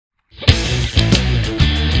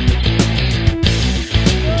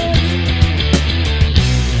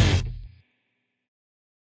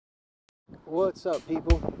What's up,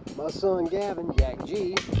 people? My son Gavin, Yak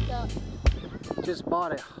G, just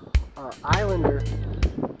bought a Islander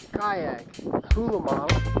kayak hula model.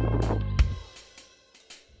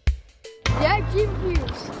 Yak G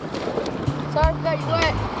reviews. Sorry to cut you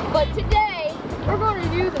wet, but today we're going to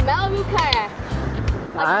do the Malibu kayak.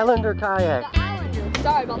 The Islander kayak. The Islander.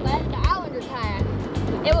 Sorry about that. The Islander kayak.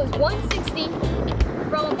 It was $160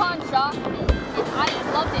 from a pawn shop, and I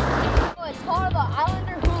loved it. So it's called the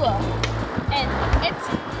Islander Hula, and it's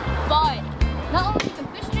fun. Not only you can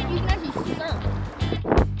fish in it, you can actually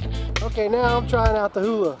surf. Okay, now I'm trying out the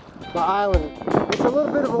hula, the Islander. It's a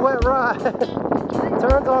little bit of a wet ride.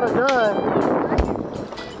 Turns on a dime.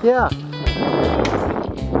 Yeah.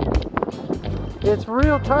 It's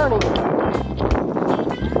real turning.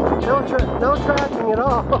 No tracking at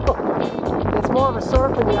all. It's more of a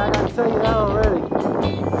surfing, I gotta tell you that already.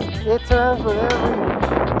 It turns with every,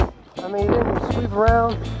 I mean, it didn't sweep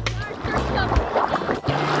around.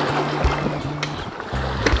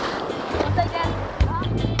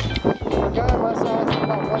 For a guy my size, it's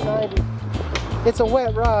about 190. It's a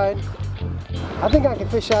wet ride. I think I can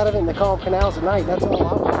fish out of it in the calm canals at night. That's all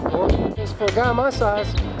I want for. Because for a guy my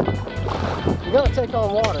size, you gotta take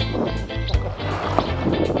on water.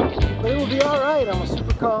 But it will be alright on a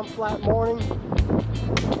super calm, flat morning.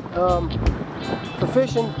 For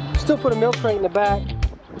fishing, still put a milk crate in the back.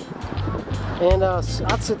 And I'd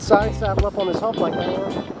sit side saddle up on this hump like I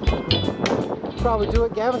am. Probably do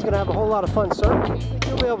it. Gavin's gonna have a whole lot of fun surfing. I think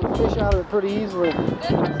he'll be able to fish out of it pretty easily.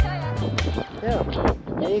 Yeah,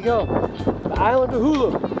 there you go. The Islander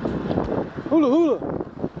hula. Hula hula.